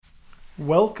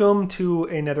Welcome to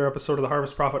another episode of the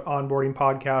Harvest Profit Onboarding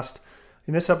Podcast.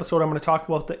 In this episode, I'm going to talk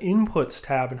about the Inputs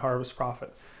tab in Harvest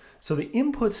Profit. So the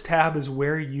Inputs tab is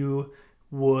where you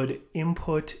would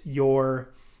input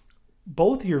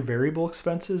both your variable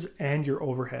expenses and your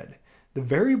overhead. The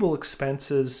variable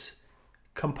expenses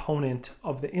component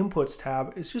of the Inputs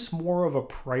tab is just more of a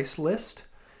price list.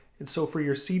 And so for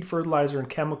your seed, fertilizer, and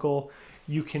chemical,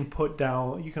 you can put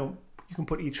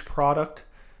each product,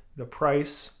 the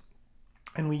price,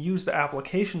 and we use the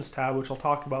applications tab, which I'll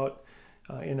talk about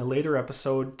in a later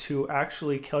episode, to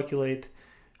actually calculate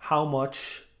how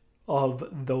much of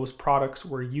those products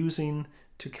we're using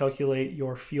to calculate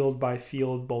your field by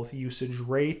field, both usage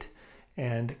rate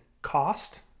and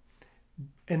cost.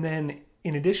 And then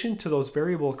in addition to those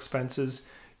variable expenses,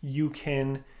 you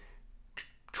can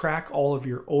track all of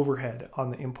your overhead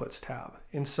on the Inputs tab.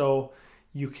 And so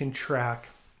you can track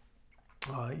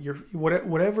your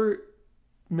whatever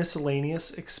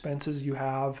miscellaneous expenses you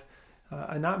have,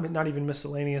 not even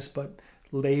miscellaneous, but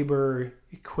labor,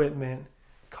 equipment,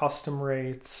 custom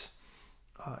rates,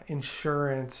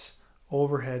 insurance,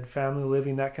 overhead, family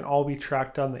living, that can all be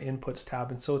tracked on the Inputs tab.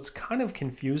 And so it's kind of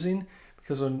confusing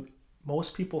because when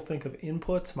most people think of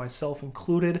inputs, myself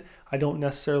included, I don't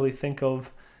necessarily think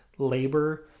of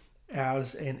labor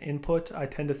as an input. I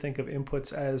tend to think of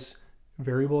inputs as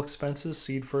variable expenses,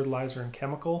 seed, fertilizer, and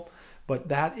chemical, but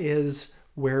that is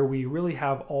where we really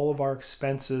have all of our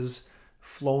expenses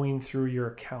flowing through your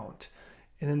account.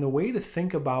 And then the way to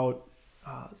think about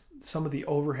some of the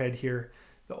overhead here,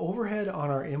 the overhead on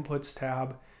our Inputs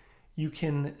tab, you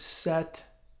can set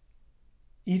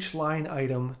each line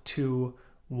item to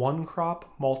one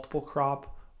crop, multiple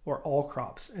crop, or all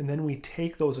crops. And then we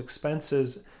take those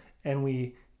expenses and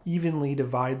we evenly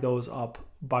divide those up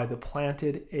by the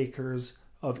planted acres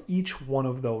of each one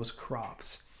of those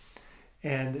crops.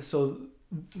 And so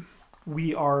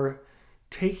we are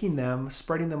taking them,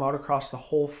 spreading them out across the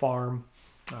whole farm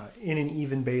in an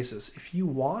even basis. If you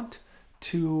want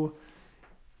to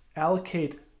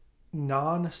allocate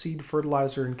non-seed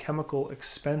fertilizer and chemical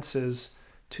expenses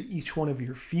to each one of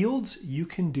your fields, you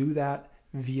can do that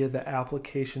via the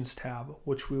Applications tab,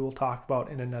 which we will talk about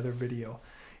in another video.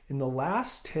 And the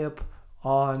last tip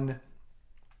on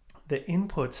the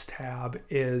Inputs tab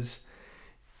is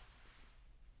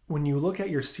when you look at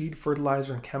your seed,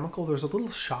 fertilizer, and chemical, there's a little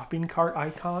shopping cart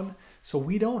icon. So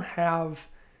we don't have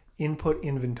input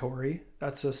inventory.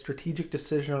 That's a strategic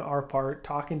decision on our part,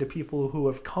 talking to people who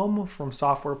have come from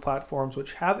software platforms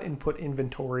which have input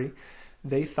inventory.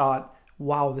 They thought,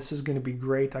 wow, this is going to be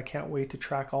great. I can't wait to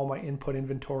track all my input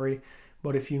inventory.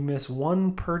 But if you miss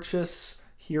one purchase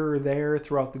here or there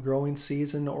throughout the growing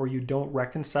season, or you don't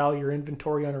reconcile your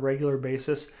inventory on a regular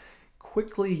basis,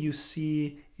 quickly you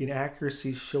see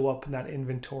inaccuracies show up in that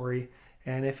inventory.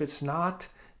 And if it's not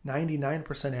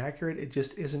 99% accurate, it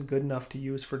just isn't good enough to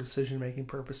use for decision-making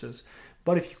purposes.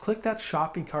 But if you click that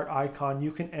shopping cart icon,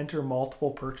 you can enter multiple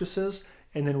purchases,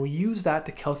 and then we use that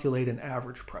to calculate an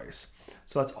average price.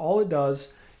 So that's all it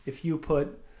does. If you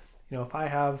put, if I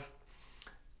have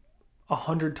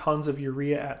 100 tons of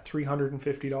urea at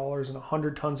 $350 and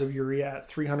 100 tons of urea at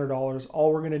 $300,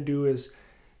 all we're going to do is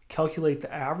calculate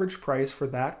the average price for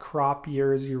that crop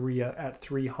year's urea at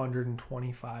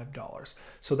 $325.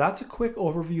 So that's a quick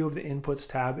overview of the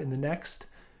Inputs tab. In the next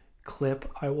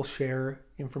clip, I will share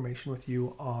information with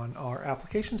you on our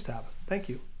Applications tab. Thank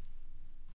you.